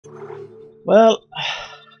Well,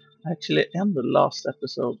 I actually ended last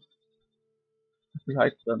episode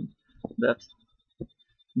right when that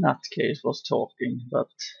nutcase was talking, but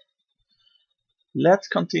let's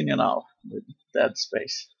continue now with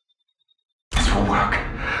Deadspace. This won't work.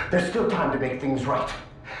 There's still time to make things right.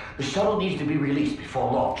 The shuttle needs to be released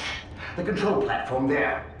before launch. The control platform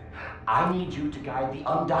there. I need you to guide the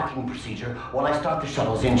undocking procedure while I start the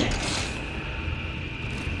shuttle's engines.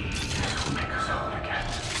 This will make us whole again.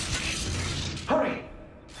 Hurry!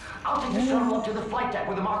 I'll take the shuttle up to the flight deck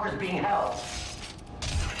where the marker's being held.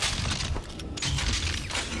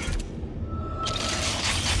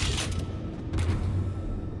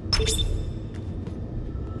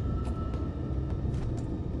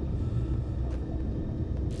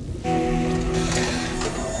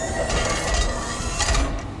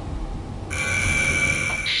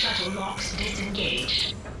 Shuttle locks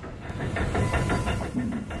disengaged.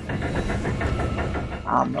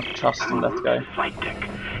 I'm not trusting that guy. Flight deck.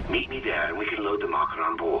 Meet me there and we can load the marker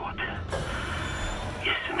on board.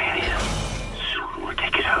 Yes, Amelia. Soon we'll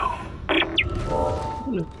take it home.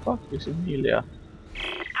 Who the fuck is Amelia?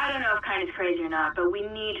 I don't know if Kind is crazy or not, but we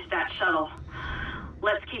need that shuttle.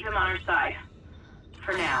 Let's keep him on our side.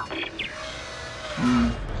 For now.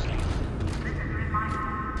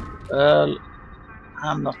 Well,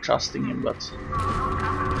 I'm not trusting him, but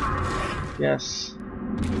yes,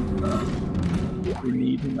 we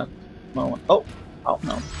need him at the moment. Oh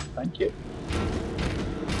no, thank you.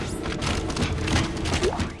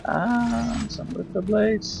 And some little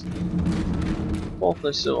blades. Thought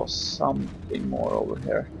I saw something more over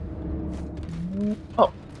here.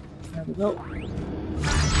 Oh, there we go.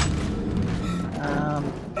 And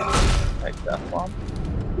take that one.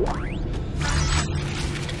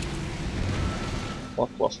 What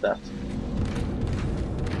was that?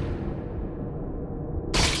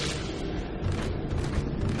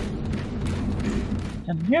 I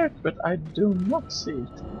can hear it, but I do not see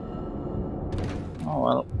it. Oh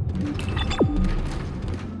well.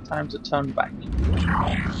 Time to turn back.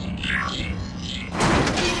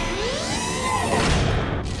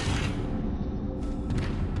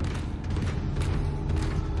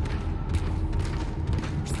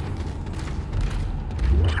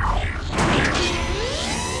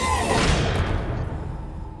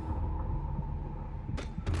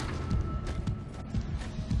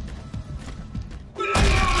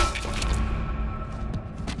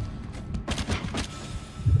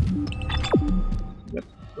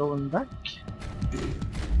 Going back.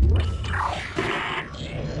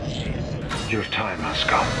 Your time has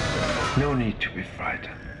come. No need to be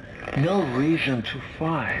frightened. No reason to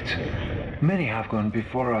fight. Many have gone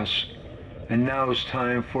before us, and now it's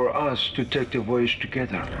time for us to take the voyage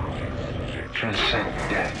together. Transcend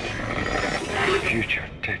death. The future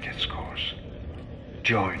take its course.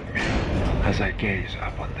 Join me as I gaze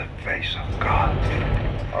upon the face of God.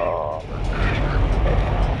 Oh.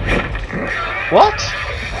 What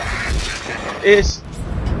is?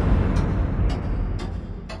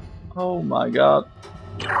 Oh my god.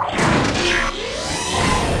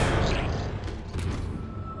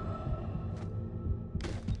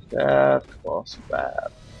 That was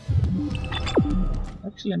bad.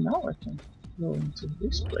 Actually, now I can go into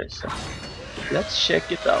this place. So let's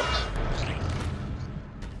check it out.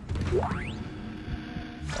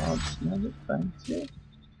 Dodge another, thank you.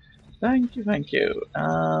 Thank you, thank you.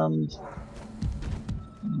 And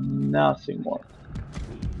nothing more.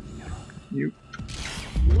 Nope.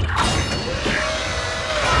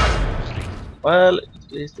 Well,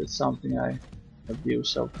 at least it's something I have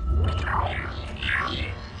use of.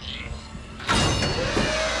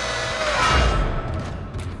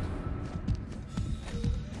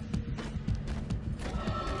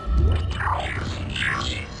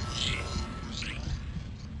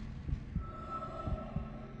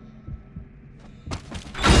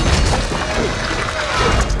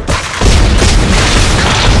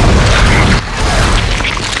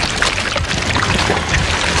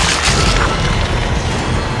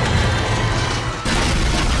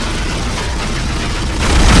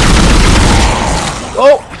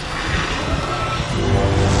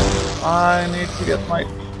 I need to get my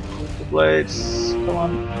blades. Come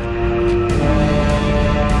on.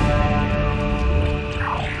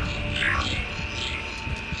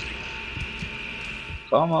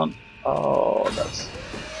 Come on. Oh, that's...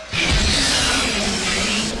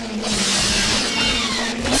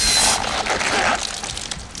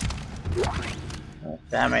 Oh,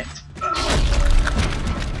 damn it.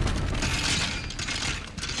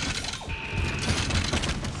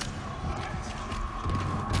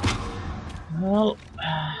 Well,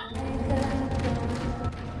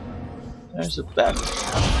 there's There's a bed.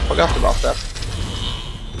 Forgot about that.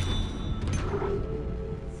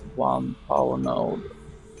 One power node.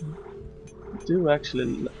 I do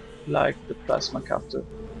actually like the plasma cutter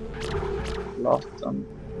a lot, and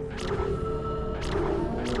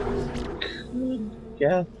could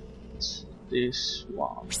get this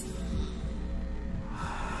one.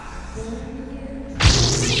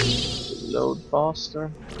 Load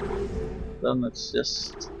faster. Then it's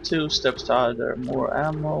just 2 steps to either more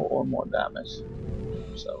ammo or more damage.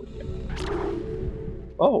 So yeah.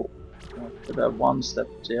 Oh, I could have 1 step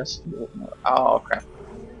just more. Oh crap.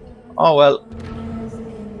 Oh well.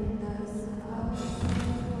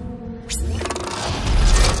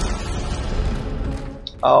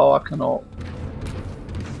 Oh, I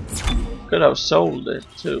could have sold it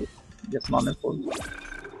to get money for the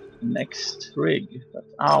next rig, but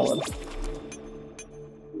oh well.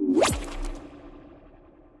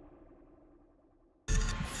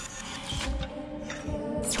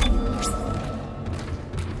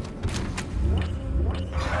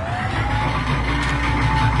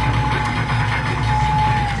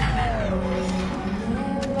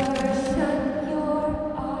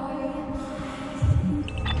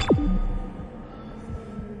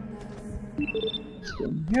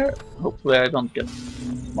 Here, hopefully I don't get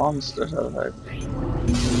monsters as I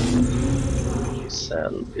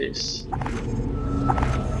sell this.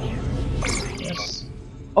 Yes.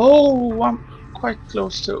 Oh, I'm quite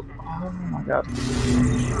close to. Oh my god.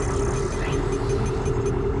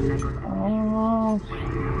 Oh,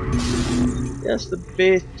 just a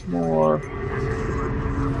bit more.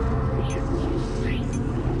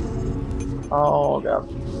 Oh god.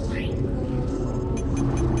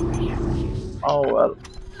 Oh well.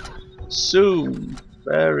 Soon,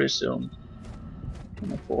 very soon,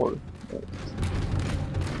 can afford that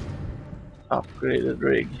upgraded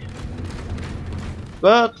rig.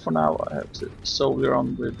 But for now, I have to soldier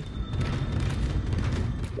on with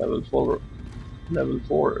level 4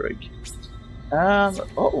 rig. And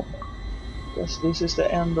oh, yes, this is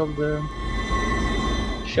the end of the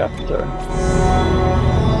chapter.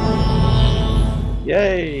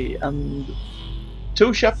 Yay! And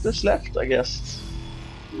 2 chapters left, I guess.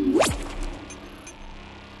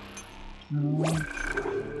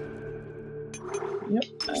 Yep,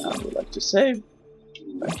 and I would like to save.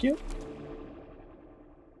 Thank you.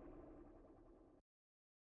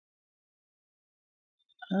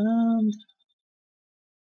 And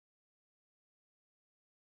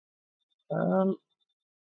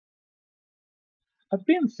I've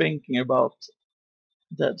been thinking about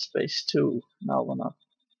Deadspace 2 now when I'm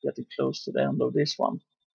getting close to the end of this one.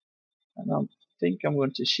 And I think I'm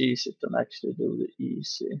going to cheese it and actually do the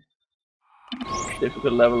easy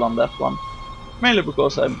difficult level on that one. Mainly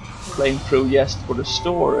because I'm playing through just for the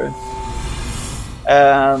story.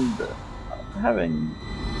 And having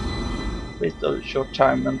a bit of short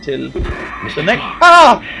time until the next.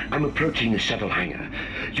 Ah! I'm approaching the shuttle hangar.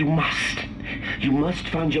 You must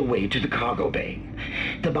find your way to the cargo bay.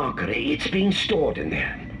 The marker, it's being stored in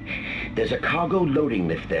there. There's a cargo loading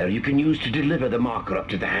lift there you can use to deliver the marker up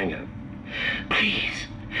to the hangar. Please,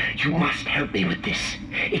 you must help me with this.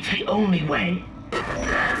 It's the only way.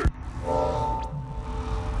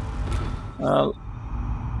 Well,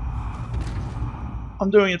 I'm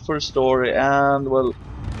doing it for a story, and well,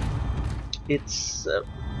 it's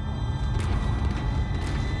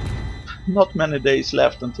not many days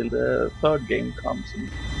left until the 3rd game comes in.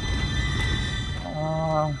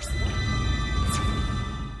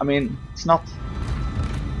 I mean, it's not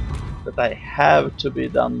that I have to be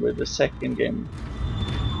done with the 2nd game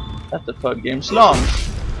at the 3rd game's launch.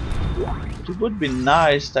 It would be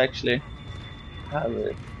nice to actually have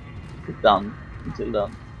it done until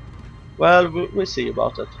then. Well, we'll see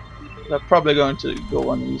about it. We're probably going to go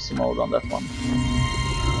on easy mode on that one.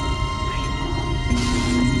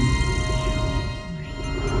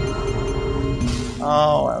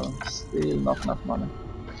 Oh well, still not enough money.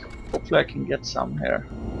 Hopefully I can get some here.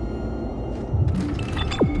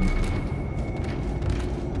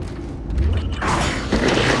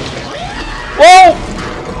 Whoa!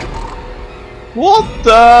 What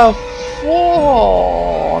the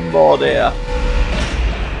fan var det?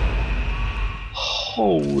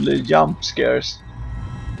 Holy jump scares.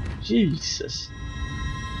 Jesus.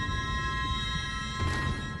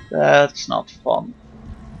 That's not fun.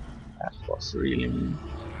 That was really mean.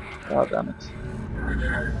 God damn it.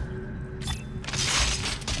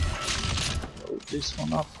 Load this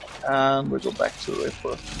one up and we go back to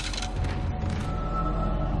Ripper.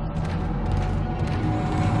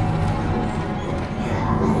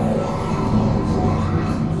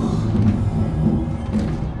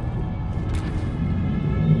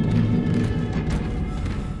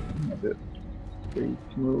 maybe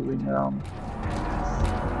keep moving around.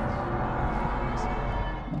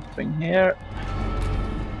 Nothing here.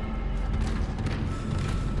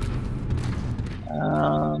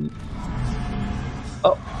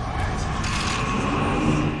 Oh,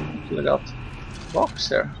 I got a box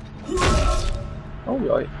here. Oh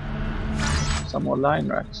boy, some more line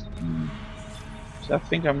racks. So I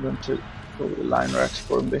think I'm going to go with the line racks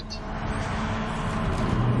for a bit.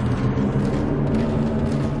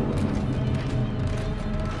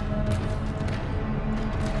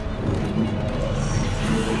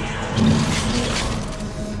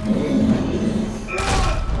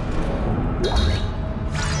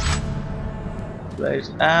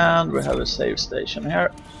 And we have a save station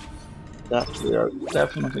here that we are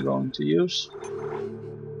definitely going to use.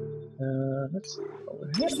 Let's see,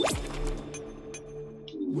 over here.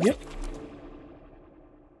 Yep.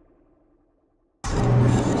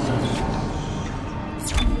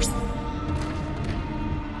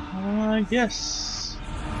 I guess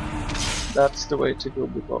that's the way to go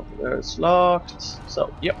because there it's locked.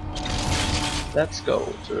 So, yep. Let's go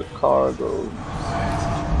to the cargo.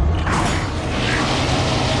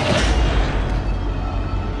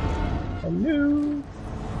 Hello.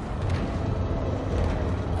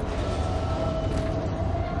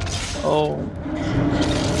 Oh.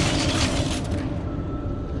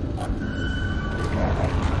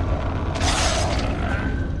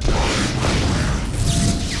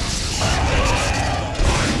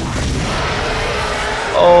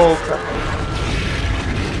 Oh crap.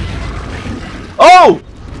 Oh!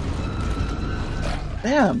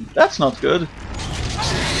 Damn, that's not good.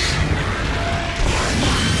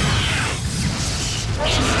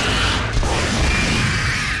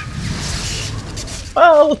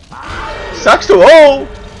 Well, sucks to oh!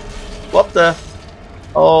 What the?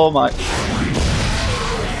 Oh my!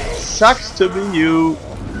 Sucks to be you.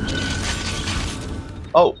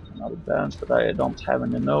 Oh, another balance, but I don't have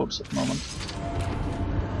any nodes at the moment.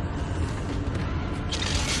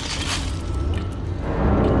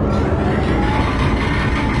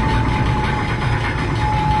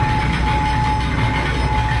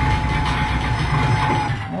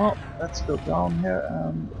 Well, let's go down here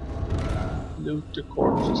and loot the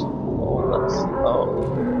corpses. Oh, that's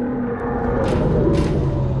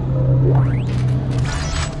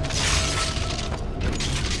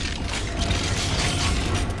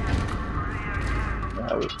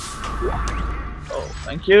oh,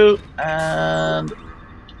 thank you and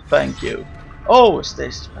thank you. Oh,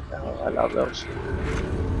 stasis back there. I love those.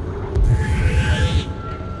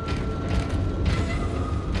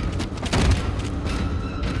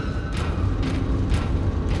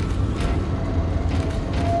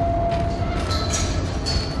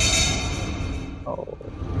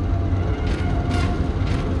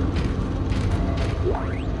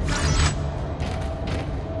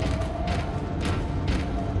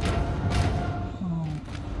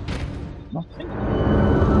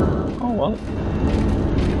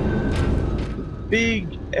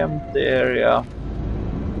 Big empty area.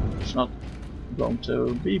 It's not going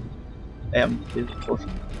to be empty for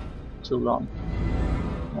too long.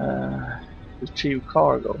 Retrieve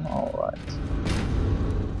cargo. Alright.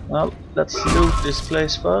 Well, let's loot this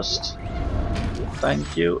place first.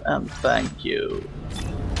 Thank you and thank you.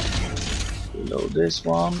 Reload this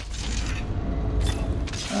one.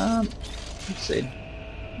 And let's see.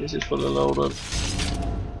 This is fully loaded.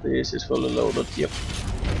 This is fully loaded. Yep.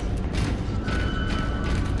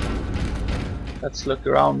 Let's look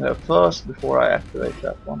around here first before I activate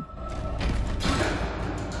that one.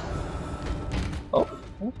 Oh,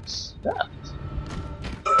 what's that?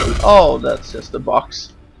 Oh, that's just a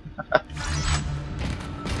box. That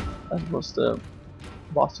was the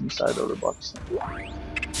bottom side of the box.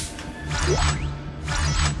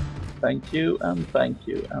 Thank you and thank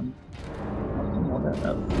you and nothing more than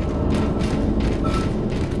that.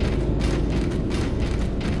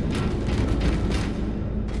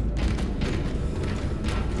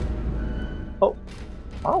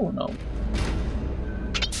 Oh no.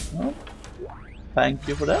 Well, thank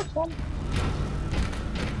you for that one.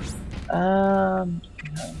 And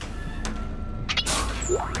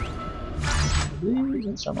these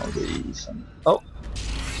and some of these and oh,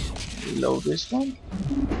 reload this one.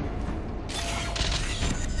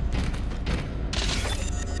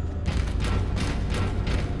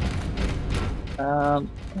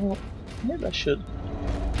 Well, maybe I should.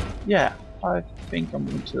 Yeah, I think I'm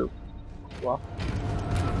going to swap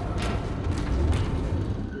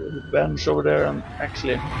the bench over there and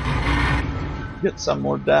actually get some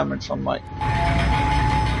more damage on my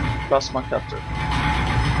plasma cutter.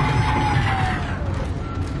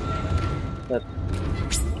 That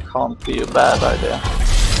can't be a bad idea.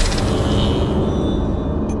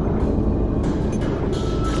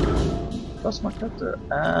 Plasma cutter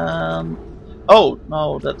and... Oh,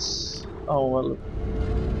 no, that's... Oh, well...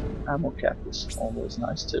 Ammo cap is always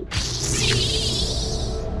nice too.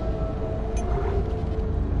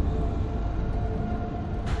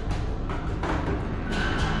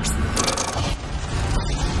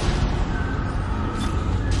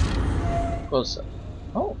 Was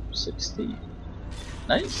oh, 16.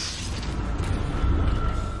 Nice.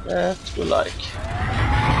 That we like.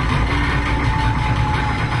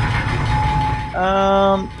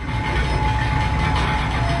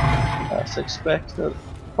 As expected,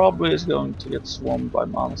 probably is going to get swarmed by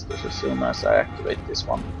monsters as soon as I activate this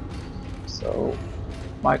one. So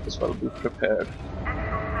might as well be prepared.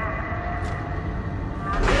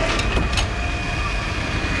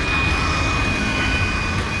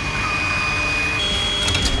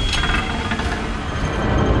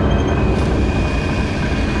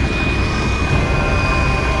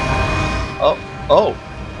 Oh,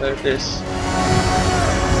 there it is.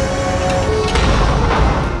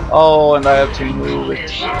 Oh, and I have to move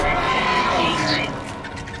it.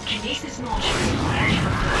 Kinesis module ready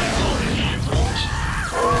for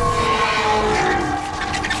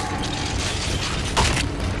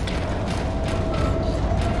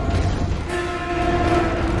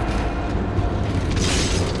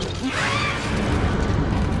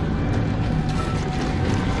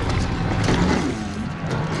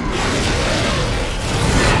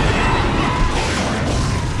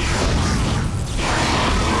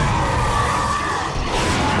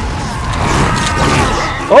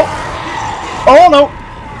Oh no!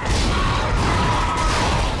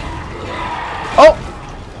 Oh!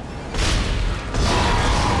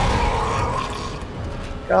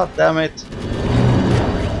 God damn it!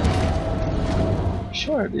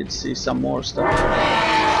 Sure, I did see some more stuff.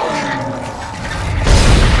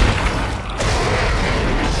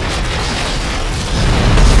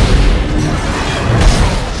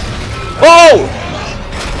 Oh!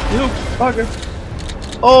 You bugger!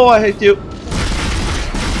 Oh, I hate you!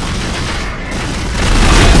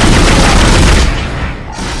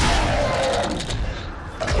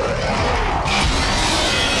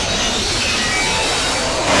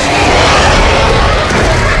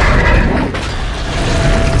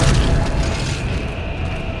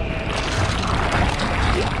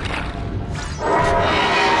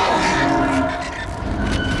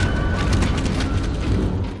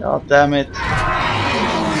 God damn it.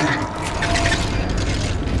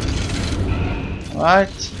 Alright.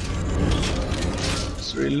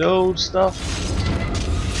 Let's reload stuff.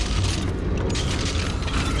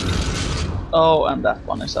 Oh, and that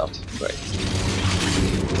one is out. Great.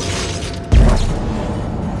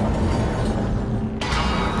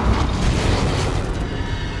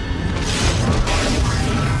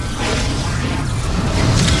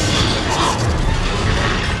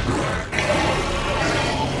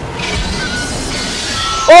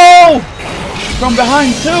 Oh! From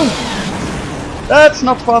behind too! That's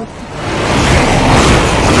not fun.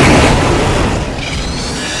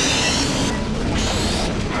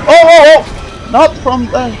 Oh! Not from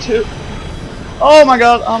there too. Oh my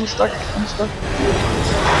god, I'm stuck.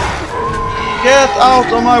 Get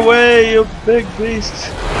out of my way, you big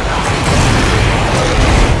beast.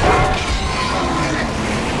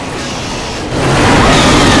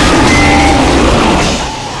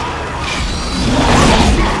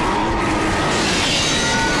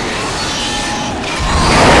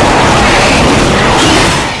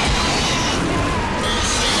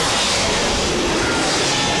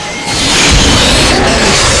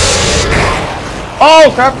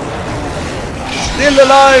 Oh crap!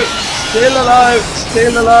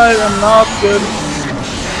 Still alive and not good.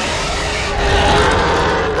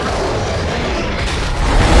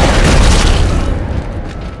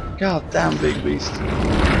 God damn big beast.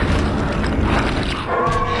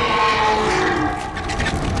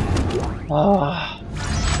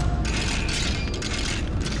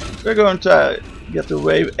 We're going to get a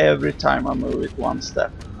wave every time I move it one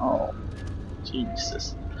step. Oh,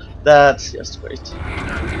 Jesus. That's just great.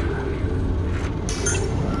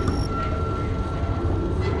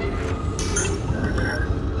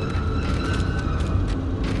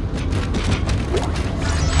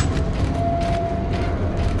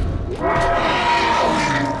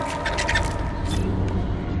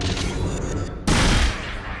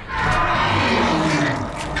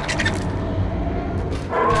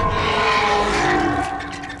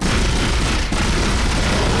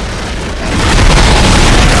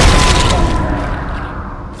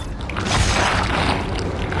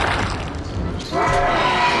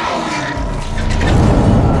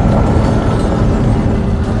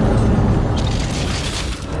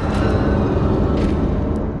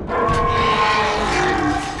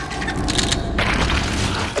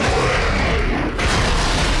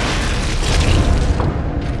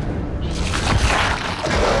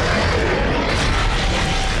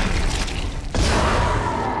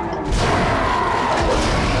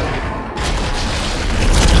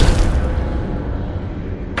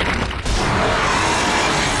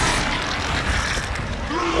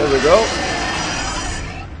 we go.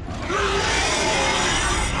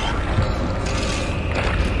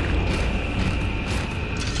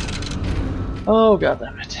 Oh, god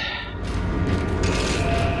damn it.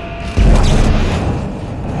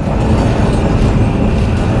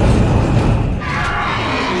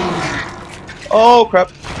 Oh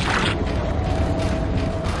crap.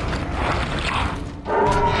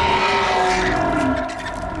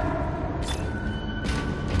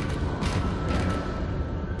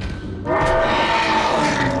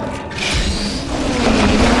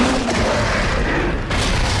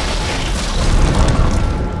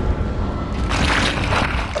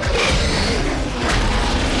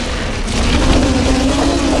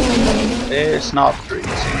 It's not freezing.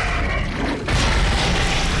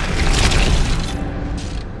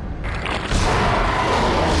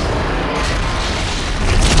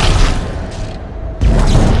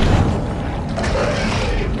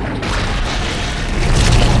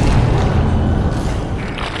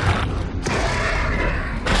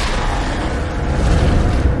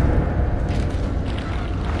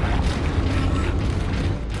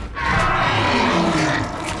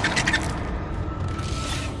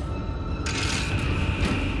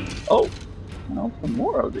 Oh, now for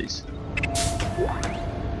more of these.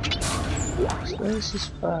 Space is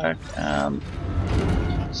back and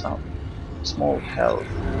some small health.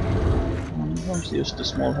 I'm going to use the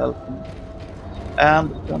small health.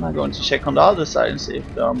 And then I'm going to check on the other side and see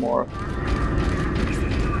if there are more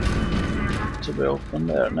to be open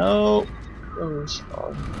there. No, those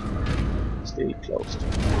are still closed.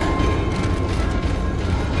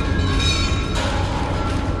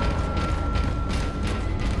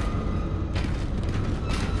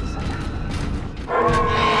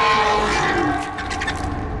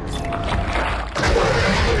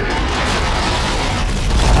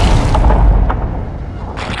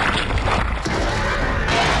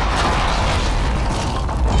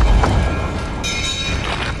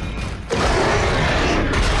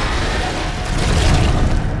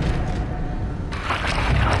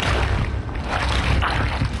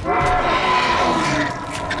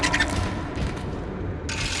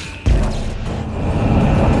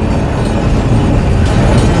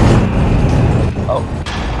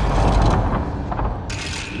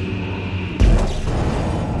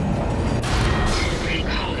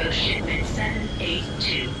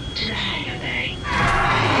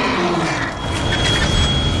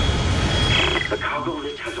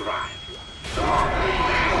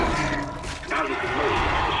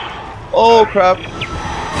 Oh crap!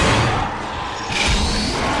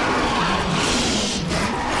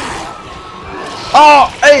 Oh!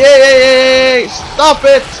 Hey! Stop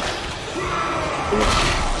it! You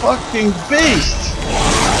fucking beast!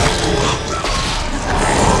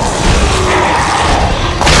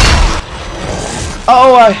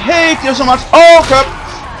 Oh, I hate you so much! Oh crap!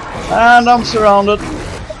 And I'm surrounded.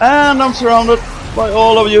 And I'm surrounded by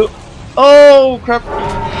all of you. Oh crap!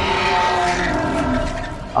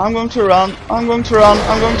 I'm going to run, I'm going to run,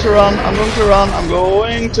 I'm going to run, I'm going to run, I'm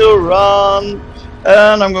going to run,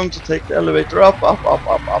 and I'm going to take the elevator up.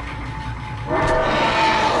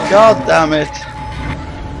 God damn it.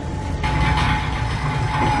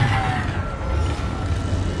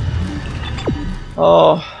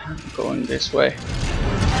 Oh, I'm going this way.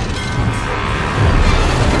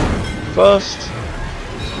 First,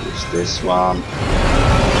 use this one.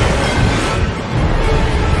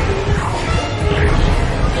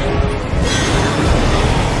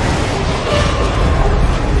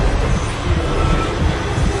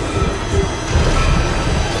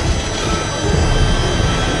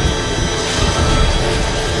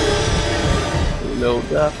 Reload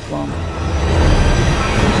that one.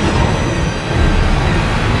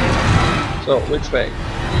 So, which way?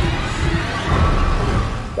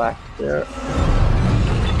 Back there.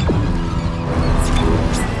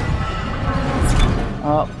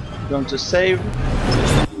 I'm going to save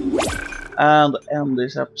and end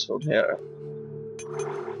this episode here.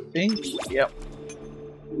 I think, yep.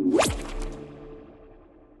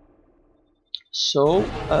 So,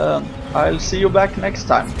 I'll see you back next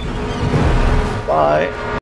time. Bye.